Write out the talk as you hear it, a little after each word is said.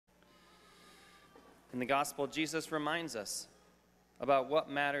In the gospel, Jesus reminds us about what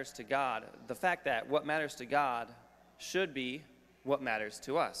matters to God, the fact that what matters to God should be what matters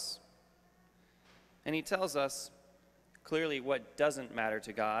to us. And he tells us clearly what doesn't matter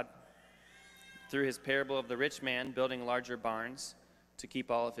to God through his parable of the rich man building larger barns to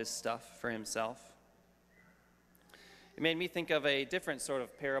keep all of his stuff for himself. It made me think of a different sort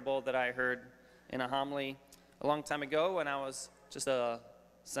of parable that I heard in a homily a long time ago when I was just a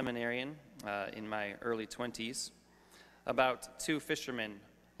seminarian in my early 20s, about two fishermen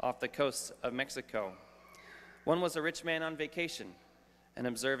off the coast of Mexico. One was a rich man on vacation and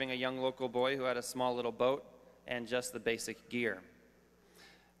observing a young local boy who had a small little boat and just the basic gear.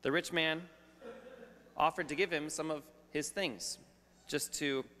 The rich man offered to give him some of his things just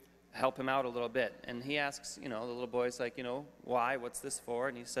to help him out a little bit. And he asks, the little boy's like, why? What's this for?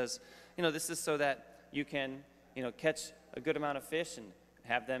 And he says, this is so that you can, catch a good amount of fish and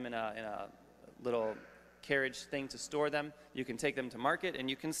have them in a little carriage thing to store them. You can take them to market and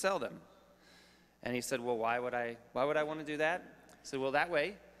you can sell them. And he said, well, why would I want to do that? He said, well, that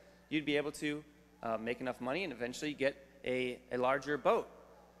way you'd be able to make enough money and eventually get a larger boat.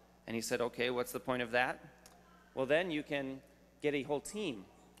 And he said, okay, what's the point of that? Well, then you can get a whole team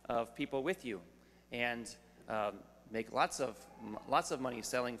of people with you and make lots of money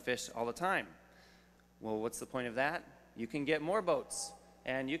selling fish all the time. Well, what's the point of that? You can get more boats,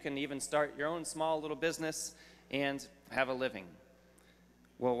 and you can even start your own small little business and have a living.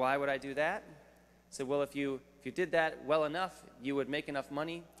 Well, why would I do that? So, well, if you did that well enough, you would make enough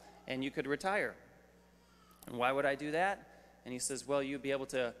money and you could retire. And why would I do that? And he says, well, you'd be able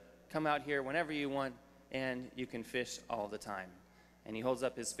to come out here whenever you want and you can fish all the time. And he holds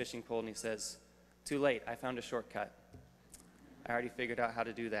up his fishing pole and he says, too late, I found a shortcut. I already figured out how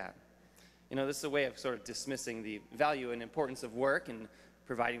to do that. This is a way of sort of dismissing the value and importance of work and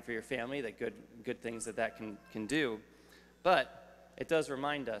providing for your family, the good things that can do. But it does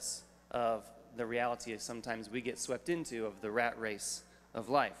remind us of the reality of sometimes we get swept into of the rat race of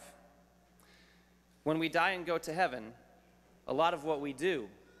life. When we die and go to heaven, a lot of what we do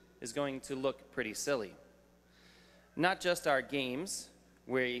is going to look pretty silly. Not just our games,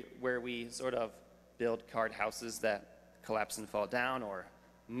 where we sort of build card houses that collapse and fall down, or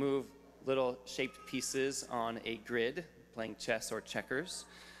move little shaped pieces on a grid, playing chess or checkers,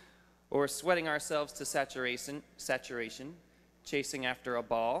 or sweating ourselves to saturation, chasing after a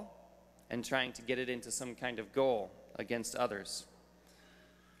ball and trying to get it into some kind of goal against others.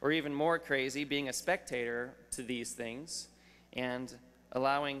 Or even more crazy, being a spectator to these things and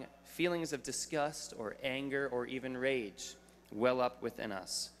allowing feelings of disgust or anger or even rage well up within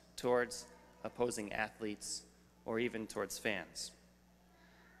us towards opposing athletes or even towards fans.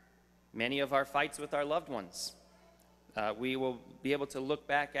 Many of our fights with our loved ones, we will be able to look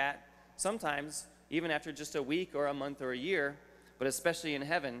back at sometimes even after just a week or a month or a year, but especially in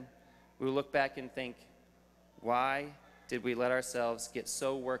heaven, we will look back and think, why did we let ourselves get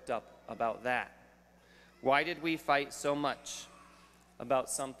so worked up about that? Why did we fight so much about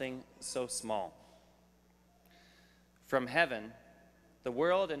something so small? From heaven, the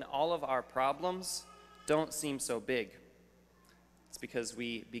world and all of our problems don't seem so big. It's because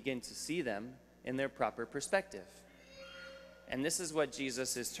we begin to see them in their proper perspective. And this is what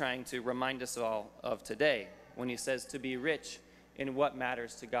Jesus is trying to remind us all of today when he says to be rich in what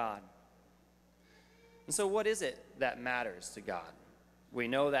matters to God. And so what is it that matters to God? We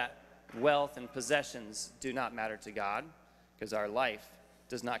know that wealth and possessions do not matter to God because our life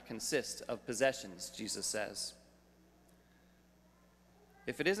does not consist of possessions, Jesus says.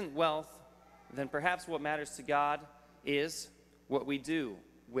 If it isn't wealth, then perhaps what matters to God is what we do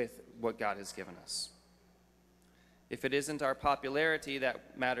with what God has given us. If it isn't our popularity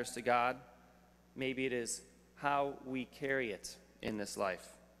that matters to God, maybe it is how we carry it in this life.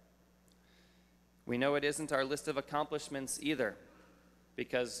 We know it isn't our list of accomplishments either,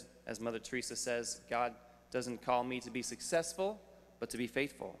 because, as Mother Teresa says, God doesn't call me to be successful, but to be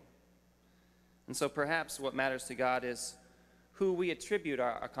faithful. And so perhaps what matters to God is who we attribute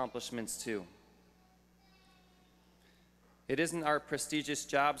our accomplishments to. It isn't our prestigious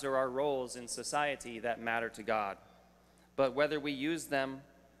jobs or our roles in society that matter to God, but whether we use them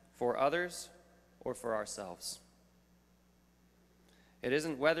for others or for ourselves. It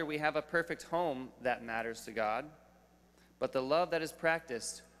isn't whether we have a perfect home that matters to God, but the love that is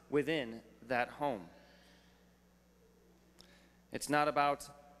practiced within that home. It's not about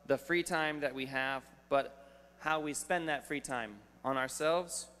the free time that we have, but how we spend that free time on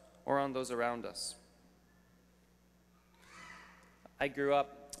ourselves or on those around us. I grew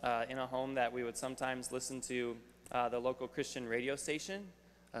up in a home that we would sometimes listen to the local Christian radio station.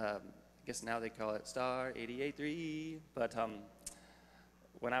 I guess now they call it Star 88.3, but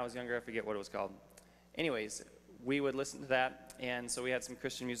when I was younger, I forget what it was called. Anyways, we would listen to that, and so we had some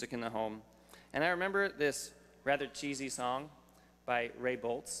Christian music in the home. And I remember this rather cheesy song by Ray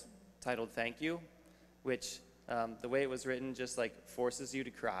Boltz titled Thank You, which the way it was written just like forces you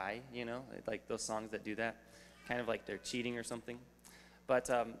to cry, you know, like those songs that do that, kind of like they're cheating or something. But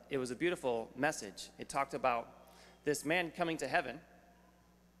it was a beautiful message. It talked about this man coming to heaven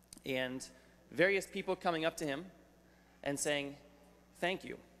and various people coming up to him and saying, thank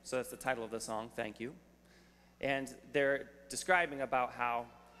you. So that's the title of the song, Thank You. And they're describing about how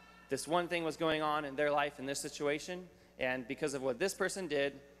this one thing was going on in their life, in this situation, and because of what this person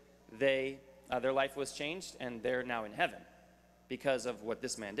did, their life was changed, and they're now in heaven because of what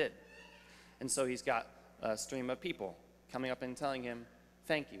this man did. And so he's got a stream of people coming up and telling him,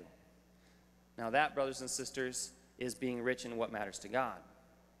 thank you. Now that, brothers and sisters, is being rich in what matters to God.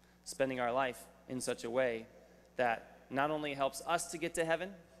 Spending our life in such a way that not only helps us to get to heaven,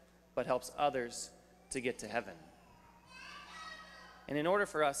 but helps others to get to heaven. And in order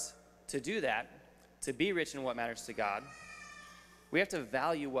for us to do that, to be rich in what matters to God, we have to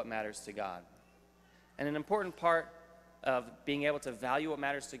value what matters to God. And an important part of being able to value what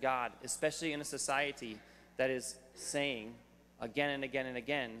matters to God, especially in a society that is saying again and again and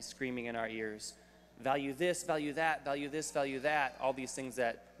again, screaming in our ears, value this, value that, value this, value that, all these things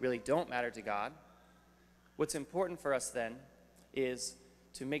that really don't matter to God. What's important for us then is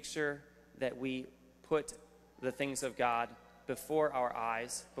to make sure that we put the things of God before our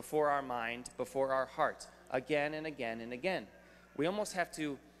eyes, before our mind, before our heart, again and again and again. We almost have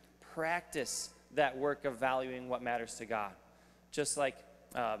to practice that work of valuing what matters to God. Just like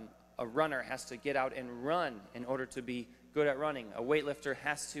a runner has to get out and run in order to be good at running. A weightlifter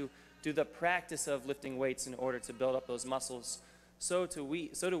has to do the practice of lifting weights in order to build up those muscles. So do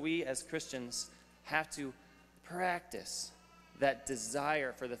we as Christians have to practice that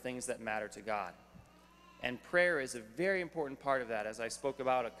desire for the things that matter to God. And prayer is a very important part of that, as I spoke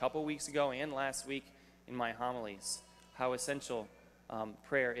about a couple weeks ago and last week in my homilies, how essential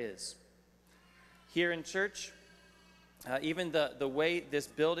prayer is. Here in church, even the way this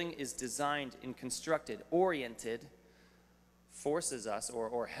building is designed and constructed, oriented, forces us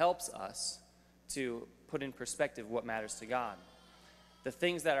or helps us to put in perspective what matters to God. The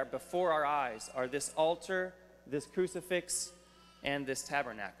things that are before our eyes are this altar, this crucifix, and this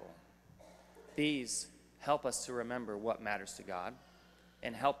tabernacle. These help us to remember what matters to God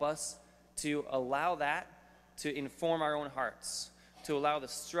and help us to allow that to inform our own hearts, to allow the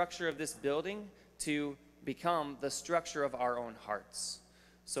structure of this building to become the structure of our own hearts,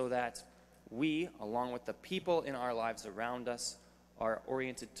 so that we, along with the people in our lives around us, are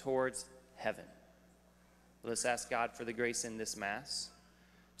oriented towards heaven. Let us ask God for the grace in this Mass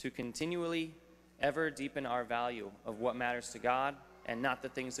to continually ever deepen our value of what matters to God and not the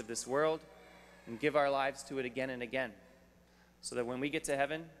things of this world, and give our lives to it again and again, so that when we get to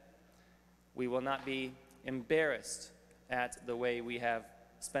heaven, we will not be embarrassed at the way we have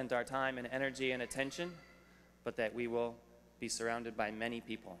spent our time and energy and attention, but that we will be surrounded by many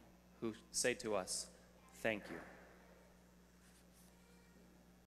people who say to us, thank you.